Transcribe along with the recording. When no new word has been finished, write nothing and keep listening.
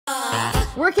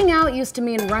Working out used to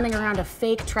mean running around a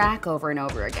fake track over and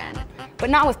over again, but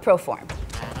not with ProForm.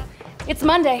 It's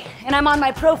Monday, and I'm on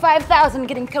my Pro 5000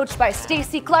 getting coached by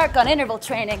Stacy Clark on interval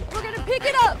training. We're gonna pick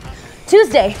it up!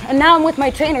 Tuesday, and now I'm with my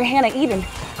trainer Hannah Eden,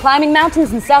 climbing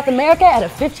mountains in South America at a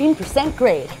 15%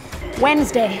 grade.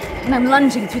 Wednesday, and I'm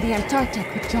lunging through the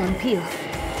Antarctic with John Peel.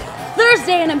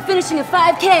 Thursday, and I'm finishing a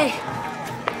 5K.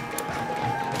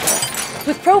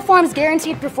 With ProForm's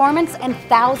guaranteed performance and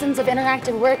thousands of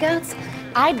interactive workouts,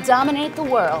 I dominate the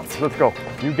world. Let's go.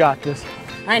 You got this.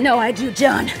 I know I do,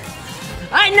 John.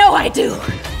 I know I do.